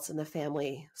everyone else in the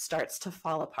family starts to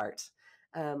fall apart.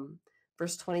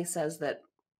 Verse 20 says that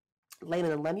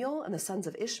Laman and Lemuel and the sons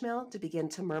of Ishmael did begin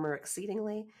to murmur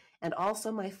exceedingly, and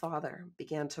also my father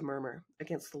began to murmur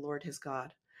against the Lord his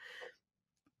God.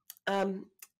 And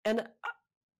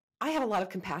I have a lot of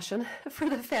compassion for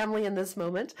the family in this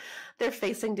moment. They're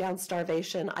facing down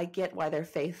starvation. I get why their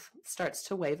faith starts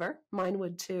to waver. Mine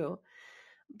would too.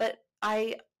 But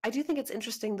I do think it's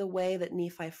interesting the way that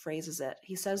Nephi phrases it.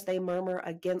 He says they murmur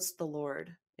against the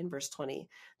Lord in verse 20.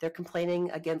 They're complaining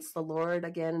against the Lord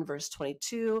again in verse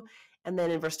 22. And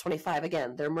then in verse 25,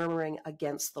 again, they're murmuring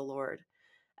against the Lord.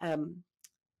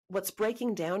 What's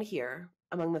breaking down here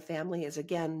among the family is,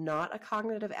 again, not a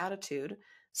cognitive attitude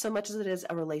so much as it is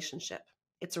a relationship.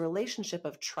 It's a relationship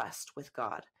of trust with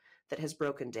God that has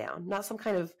broken down, not some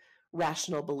kind of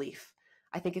rational belief.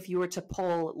 I think if you were to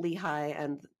poll Lehi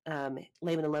and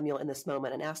Laman and Lemuel in this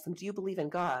moment and ask them, do you believe in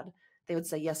God? They would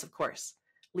say, yes, of course.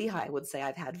 Lehi would say,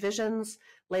 I've had visions.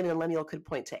 Laman and Lemuel could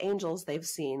point to angels they've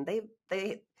seen. They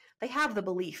have the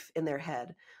belief in their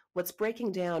head. What's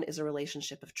breaking down is a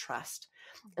relationship of trust.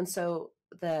 And so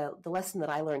the lesson that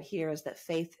I learned here is that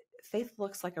faith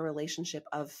looks like a relationship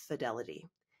of fidelity.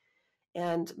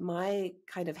 And my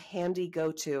kind of handy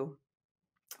go-to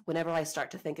whenever I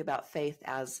start to think about faith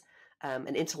as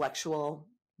an intellectual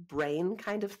brain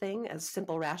kind of thing, as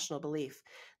simple rational belief,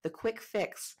 the quick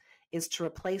fix is to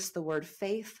replace the word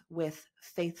faith with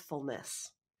faithfulness.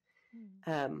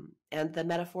 And the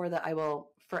metaphor that I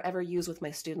will forever use with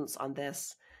my students on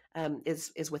this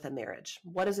is with a marriage.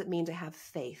 What does it mean to have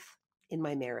faith in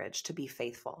my marriage, to be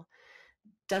faithful?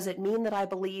 Does it mean that I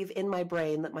believe in my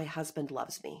brain that my husband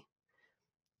loves me?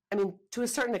 I mean, to a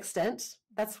certain extent,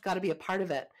 that's got to be a part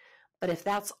of it. But if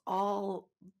that's all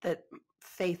that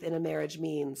faith in a marriage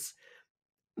means,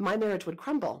 my marriage would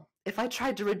crumble. If I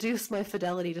tried to reduce my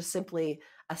fidelity to simply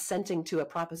assenting to a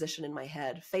proposition in my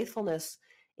head, faithfulness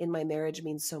in my marriage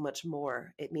means so much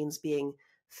more. It means being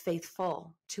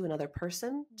faithful to another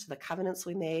person, to the covenants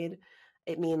we made.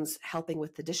 It means helping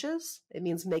with the dishes. It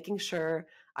means making sure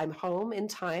I'm home in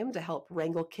time to help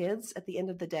wrangle kids at the end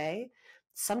of the day.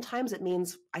 Sometimes it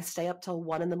means I stay up till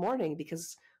 1 a.m.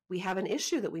 because we have an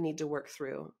issue that we need to work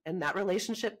through. And that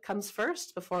relationship comes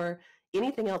first before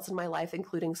anything else in my life,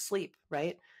 including sleep,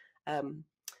 right?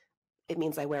 It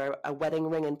means I wear a wedding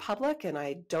ring in public and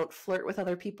I don't flirt with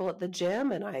other people at the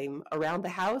gym and I'm around the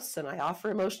house and I offer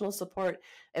emotional support,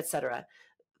 etc.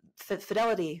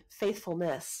 Fidelity,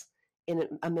 faithfulness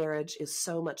in a marriage is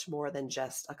so much more than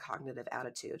just a cognitive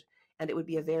attitude. And it would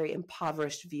be a very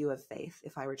impoverished view of faith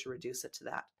if I were to reduce it to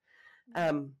that.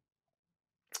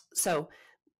 So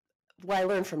what I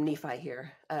learned from Nephi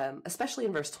here, especially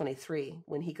in verse 23,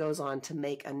 when he goes on to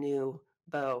make a new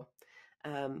bow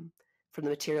from the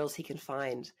materials he can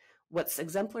find, what's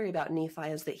exemplary about Nephi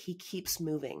is that he keeps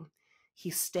moving. He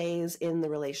stays in the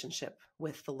relationship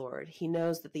with the Lord. He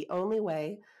knows that the only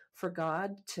way for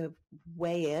God to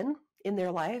weigh in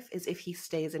their life is if he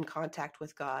stays in contact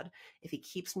with God, if he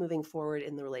keeps moving forward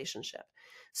in the relationship.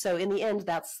 So in the end,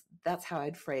 that's how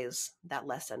I'd phrase that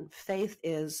lesson. Faith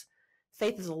is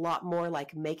a lot more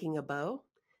like making a bow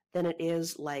than it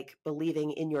is like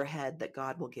believing in your head that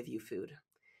God will give you food.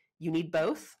 You need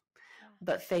both,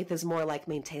 but faith is more like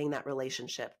maintaining that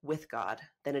relationship with God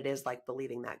than it is like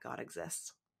believing that God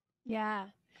exists. Yeah,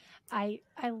 I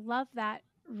love that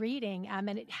reading, and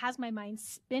it has my mind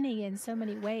spinning in so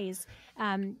many ways.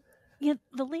 The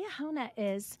Liahona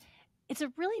it's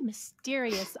a really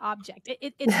mysterious object.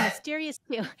 It's mysterious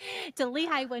to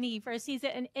Lehi when he first sees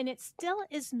it, and it still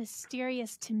is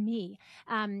mysterious to me.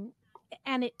 And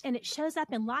it shows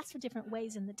up in lots of different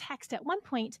ways in the text. At one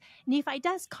point, Nephi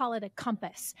does call it a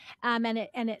compass, and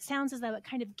it sounds as though it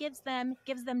kind of gives them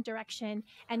direction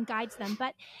and guides them.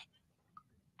 But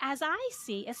as I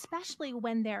see, especially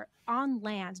when they're on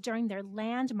land during their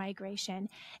land migration,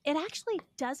 it actually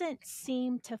doesn't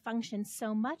seem to function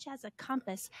so much as a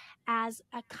compass as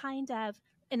a kind of,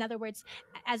 in other words,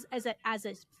 as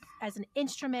an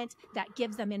instrument that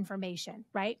gives them information,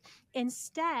 right?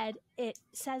 Instead, it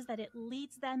says that it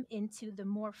leads them into the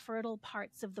more fertile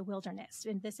parts of the wilderness.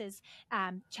 And this is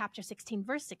chapter 16,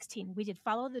 verse 16. We did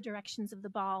follow the directions of the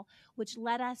ball, which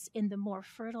led us in the more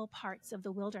fertile parts of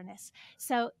the wilderness.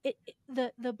 So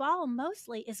the ball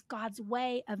mostly is God's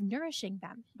way of nourishing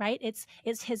them, right?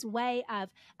 It's his way of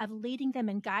leading them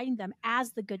and guiding them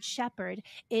as the good shepherd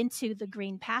into the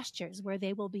green pastures where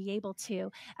they will be able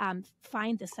to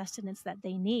find the sustenance that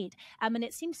they need. And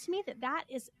it seems to me that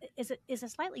is a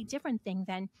slightly different thing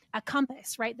than a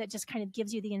compass, right? That just kind of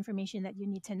gives you the information that you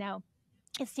need to know.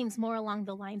 It seems more along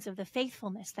the lines of the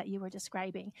faithfulness that you were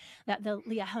describing, that the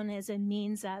liahona is a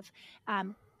means of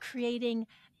creating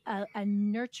a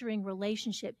nurturing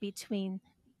relationship between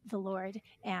the Lord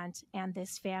and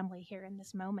this family here in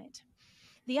this moment.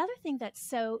 The other thing that's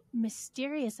so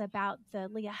mysterious about the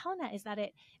liahona is that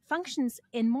it functions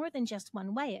in more than just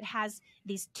one way. It has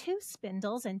these two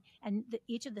spindles, and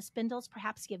each of the spindles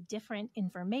perhaps give different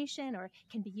information or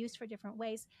can be used for different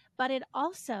ways, but it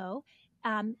also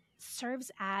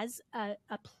serves as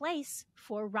a place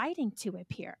for writing to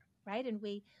appear, right? And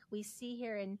we see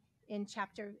here in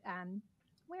chapter,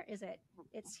 where is it?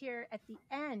 It's here at the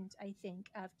end, I think,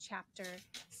 of chapter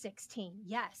 16.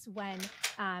 Yes,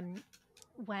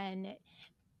 when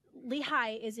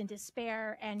Lehi is in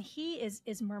despair and he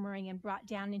is murmuring and brought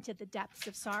down into the depths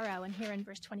of sorrow. And here in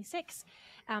verse 26,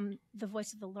 the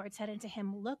voice of the Lord said unto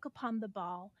him, look upon the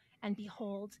ball and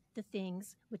behold the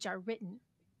things which are written.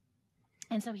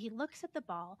 And so he looks at the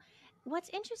ball. What's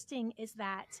interesting is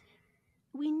that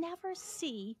we never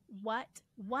see what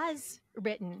was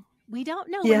written. We don't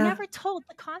know. Yeah. We're never told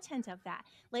the content of that.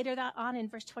 Later on in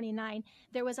verse 29,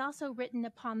 there was also written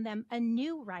upon them a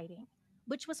new writing,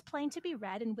 which was plain to be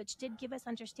read and which did give us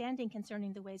understanding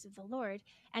concerning the ways of the Lord.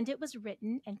 And it was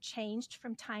written and changed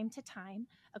from time to time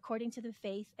according to the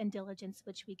faith and diligence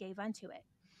which we gave unto it.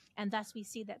 And thus we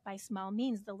see that by small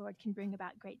means the Lord can bring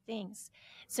about great things.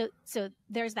 So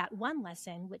there's that one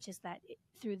lesson, which is that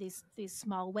through these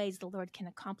small ways the Lord can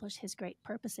accomplish his great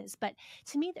purposes. But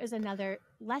to me, there's another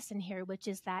lesson here, which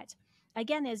is that,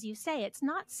 again, as you say, it's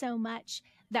not so much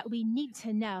that we need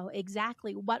to know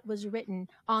exactly what was written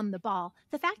on the ball.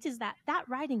 The fact is that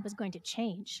writing was going to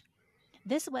change.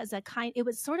 This was it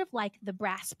was sort of like the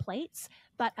brass plates,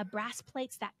 but a brass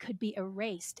plates that could be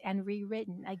erased and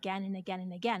rewritten again and again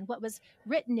and again. What was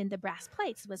written in the brass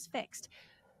plates was fixed.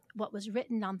 What was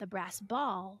written on the brass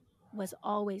ball was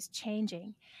always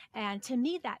changing. And to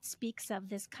me, that speaks of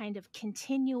this kind of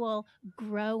continual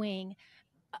growing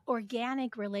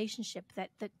organic relationship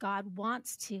that God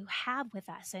wants to have with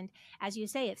us. And as you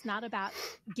say, it's not about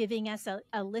giving us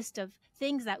a list of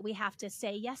things that we have to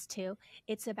say yes to.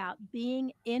 It's about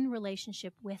being in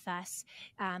relationship with us,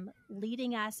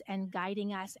 leading us and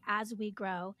guiding us as we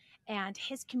grow. And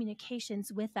his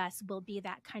communications with us will be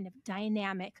that kind of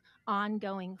dynamic,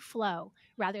 ongoing flow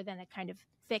rather than a kind of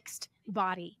fixed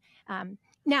body.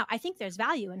 Now, I think there's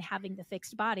value in having the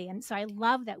fixed body. And so I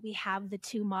love that we have the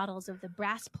two models of the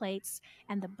brass plates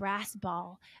and the brass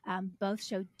ball. Both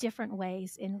show different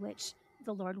ways in which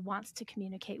the Lord wants to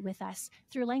communicate with us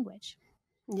through language.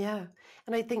 Yeah.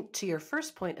 And I think to your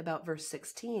first point about verse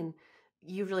 16,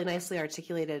 you really nicely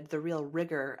articulated the real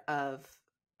rigor of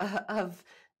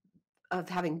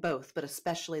having both, but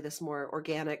especially this more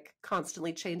organic,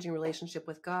 constantly changing relationship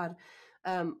with God.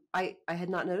 I had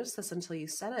not noticed this until you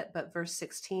said it, but verse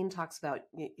 16 talks about,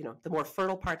 the more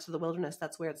fertile parts of the wilderness.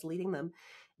 That's where it's leading them.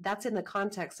 That's in the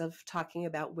context of talking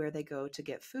about where they go to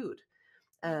get food.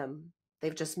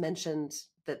 They've just mentioned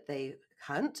that they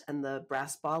hunt and the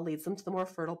brass ball leads them to the more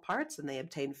fertile parts and they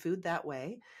obtain food that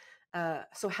way.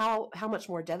 So how much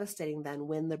more devastating then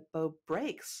when the bow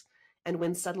breaks and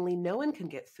when suddenly no one can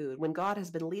get food, when God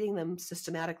has been leading them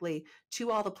systematically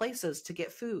to all the places to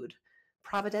get food.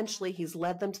 Providentially, he's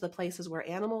led them to the places where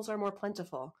animals are more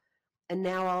plentiful. And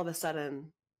now all of a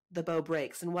sudden the bow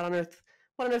breaks. And what on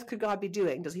earth could God be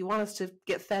doing? Does he want us to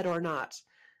get fed or not?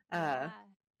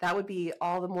 That would be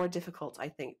all the more difficult, I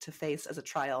think, to face as a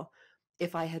trial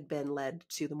if I had been led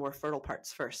to the more fertile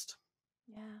parts first.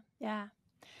 Yeah.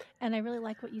 And I really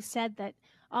like what you said, that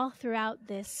all throughout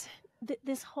this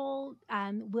whole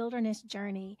wilderness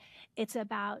journey, it's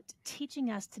about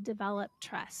teaching us to develop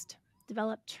trust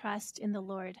in the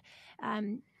Lord.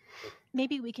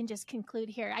 Maybe we can just conclude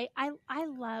here.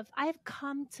 I've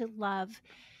come to love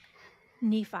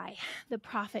Nephi, the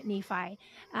prophet Nephi.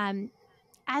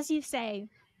 As you say,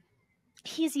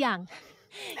 he's young.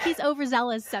 He's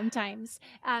overzealous sometimes.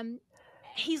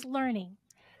 He's learning.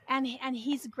 and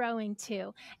he's growing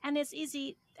too. And it's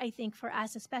easy, I think, for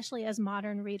us, especially as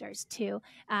modern readers, to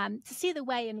see the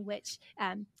way in which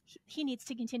he needs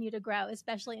to continue to grow,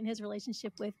 especially in his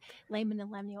relationship with Laman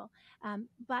and Lemuel.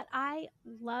 But I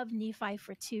love Nephi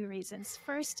for two reasons.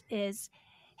 First is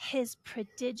his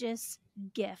prodigious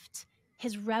gift,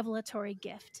 his revelatory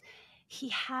gift. He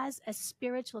has a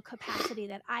spiritual capacity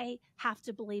that I have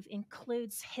to believe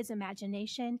includes his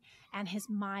imagination and his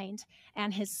mind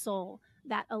and his soul,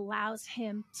 that allows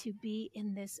him to be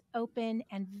in this open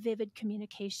and vivid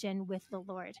communication with the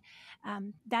Lord.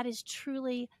 That is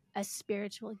truly a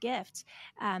spiritual gift.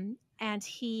 And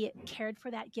he cared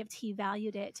for that gift, he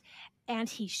valued it, and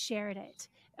he shared it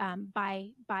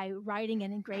by writing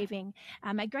and engraving.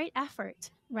 A great effort,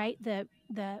 right?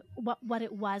 What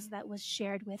it was that was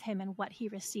shared with him and what he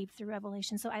received through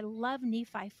revelation. So I love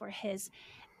Nephi for his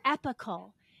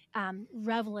epical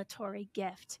revelatory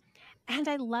gift. And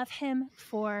I love him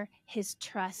for his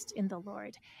trust in the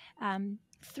Lord.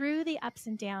 Through the ups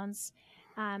and downs,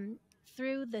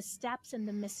 through the steps and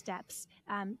the missteps,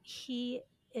 he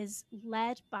is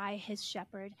led by his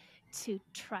shepherd to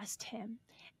trust him.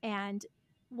 And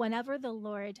whenever the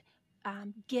Lord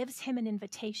gives him an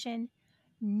invitation,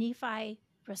 Nephi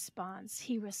responds.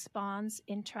 He responds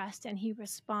in trust, and he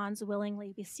responds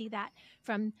willingly. We see that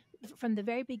from the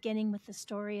very beginning with the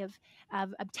story of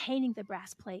obtaining the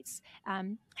brass plates,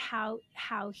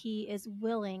 how he is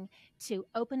willing to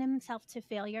open himself to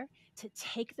failure, to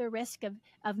take the risk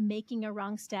of making a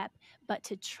wrong step, but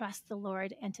to trust the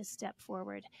Lord and to step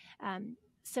forward.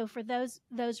 So for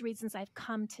those reasons, I've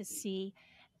come to see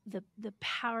the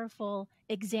powerful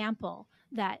example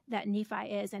that Nephi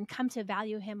is, and come to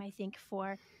value him, I think,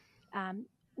 for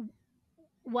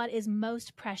what is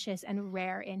most precious and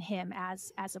rare in him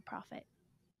as a prophet.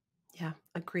 Yeah,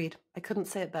 agreed. I couldn't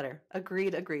say it better.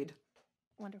 Agreed.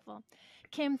 Wonderful.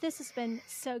 Kim, this has been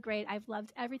so great. I've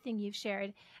loved everything you've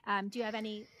shared. Do you have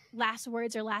any last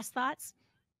words or last thoughts?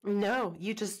 No,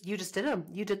 you just did them.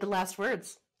 You did the last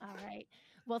words. All right.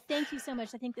 Well, thank you so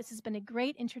much. I think this has been a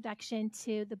great introduction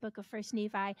to the book of First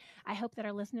Nephi. I hope that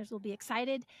our listeners will be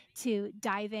excited to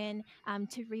dive in,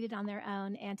 to read it on their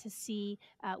own, and to see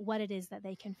what it is that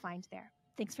they can find there.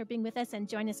 Thanks for being with us, and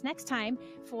join us next time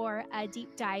for a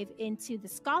deep dive into the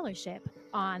scholarship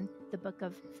on the book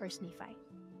of First Nephi.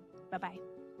 Bye-bye.